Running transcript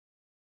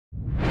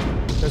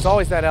There's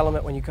always that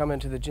element when you come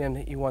into the gym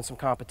that you want some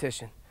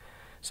competition.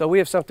 So we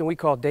have something we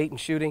call Dayton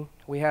shooting.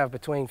 We have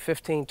between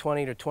 15,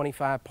 20 to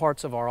 25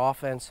 parts of our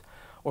offense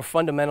or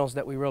fundamentals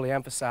that we really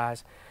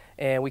emphasize.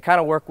 And we kind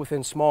of work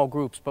within small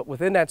groups, but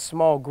within that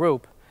small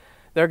group,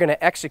 they're going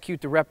to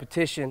execute the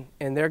repetition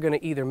and they're going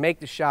to either make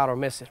the shot or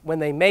miss it. When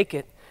they make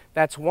it,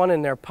 that's one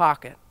in their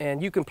pocket.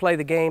 And you can play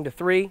the game to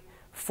 3,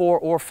 4,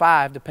 or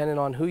 5, depending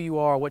on who you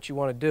are, what you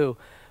want to do.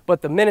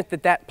 But the minute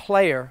that that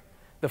player,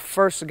 the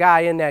first guy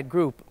in that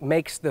group,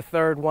 makes the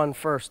third one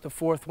first, the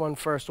fourth one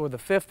first, or the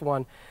fifth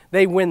one,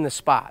 they win the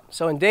spot.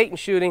 So in Dayton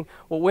shooting,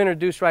 what we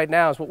introduce right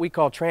now is what we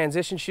call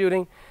transition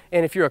shooting.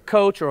 And if you're a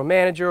coach or a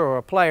manager or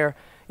a player,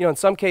 you know, in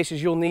some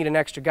cases you'll need an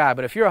extra guy.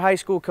 But if you're a high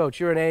school coach,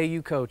 you're an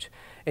AAU coach,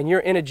 and you're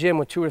in a gym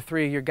with 2 or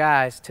 3 of your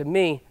guys, to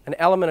me, an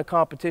element of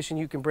competition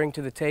you can bring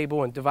to the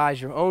table and devise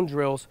your own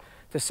drills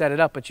to set it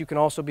up, but you can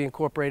also be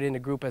incorporated in the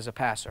group as a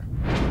passer.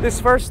 This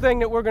first thing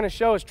that we're going to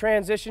show is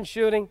transition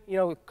shooting, you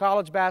know,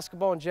 college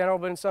basketball in general,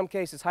 but in some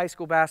cases high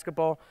school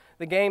basketball.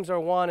 The games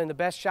are won, and the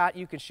best shot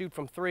you can shoot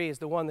from 3 is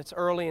the one that's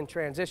early in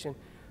transition.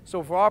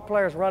 So for our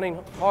players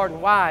running hard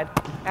and wide,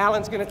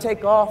 Alan's going to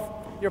take off,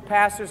 your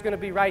passer's going to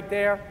be right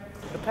there,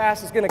 the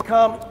pass is going to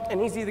come, and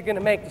he's either going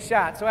to make the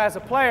shot. So as a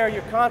player,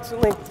 you're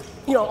constantly,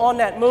 you know, on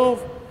that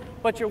move,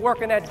 but you're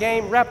working that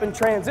game rep and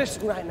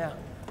transition right now.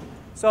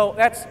 So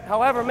that's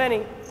however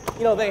many,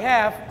 you know, they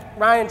have.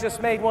 Ryan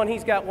just made one,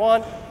 he's got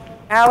 1.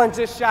 Alan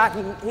just shot,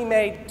 he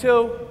made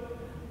 2.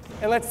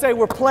 And let's say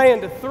we're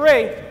playing to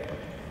 3.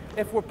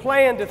 If we're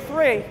playing to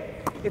 3,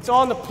 it's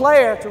on the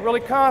player to really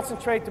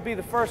concentrate to be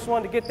the first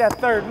one to get that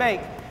third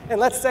make.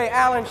 And let's say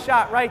Alan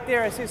shot right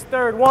there as his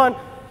third one,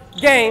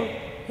 game,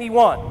 he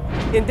won.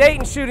 In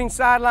Dayton shooting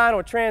sideline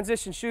or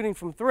transition shooting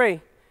from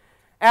 3,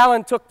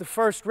 Alan took the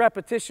first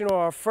repetition or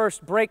our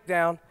first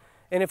breakdown.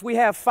 And if we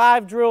have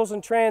 5 drills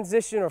in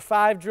transition or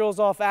 5 drills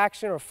off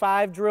action or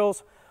 5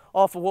 drills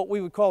off of what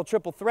we would call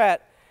triple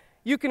threat,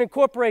 you can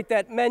incorporate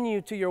that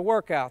menu to your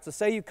workout. So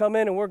say you come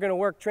in and we're going to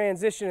work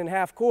transition in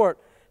half court,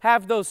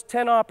 have those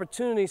 10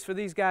 opportunities for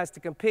these guys to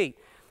compete.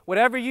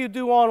 Whatever you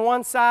do on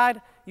one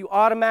side, you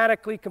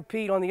automatically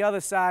compete on the other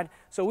side.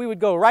 So we would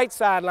go right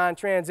sideline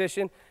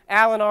transition.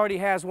 Alan already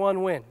has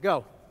 1 win.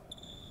 Go.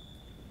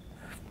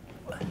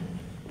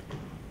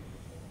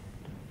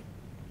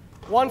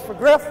 One for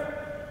Griff.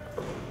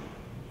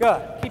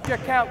 Good. Keep your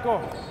count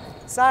going.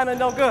 Simon,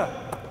 no good.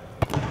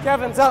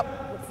 Kevin's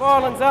up.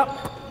 McFarland's up.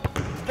 I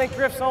think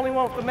Griff's the only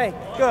one with the make.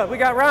 Good. We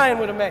got Ryan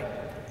with a make.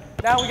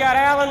 Now we got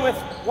Alan with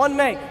 1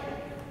 make.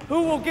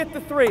 Who will get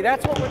the 3?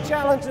 That's what we're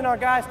challenging our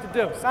guys to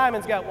do.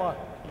 Simon's got 1.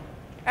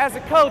 As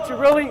a coach, you're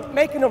really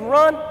making them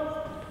run,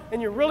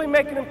 and you're really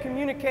making them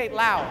communicate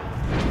loud.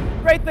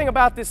 Great thing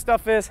about this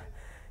stuff is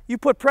you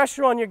put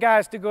pressure on your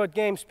guys to go at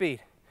game speed.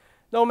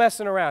 No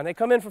messing around. They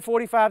come in for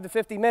 45 to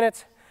 50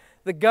 minutes.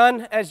 The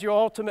gun as your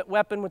ultimate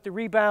weapon with the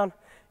rebound,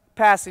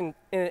 passing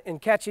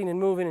and catching and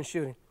moving and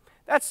shooting.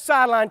 That's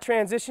sideline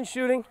transition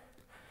shooting,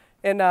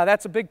 and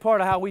that's a big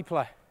part of how we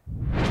play.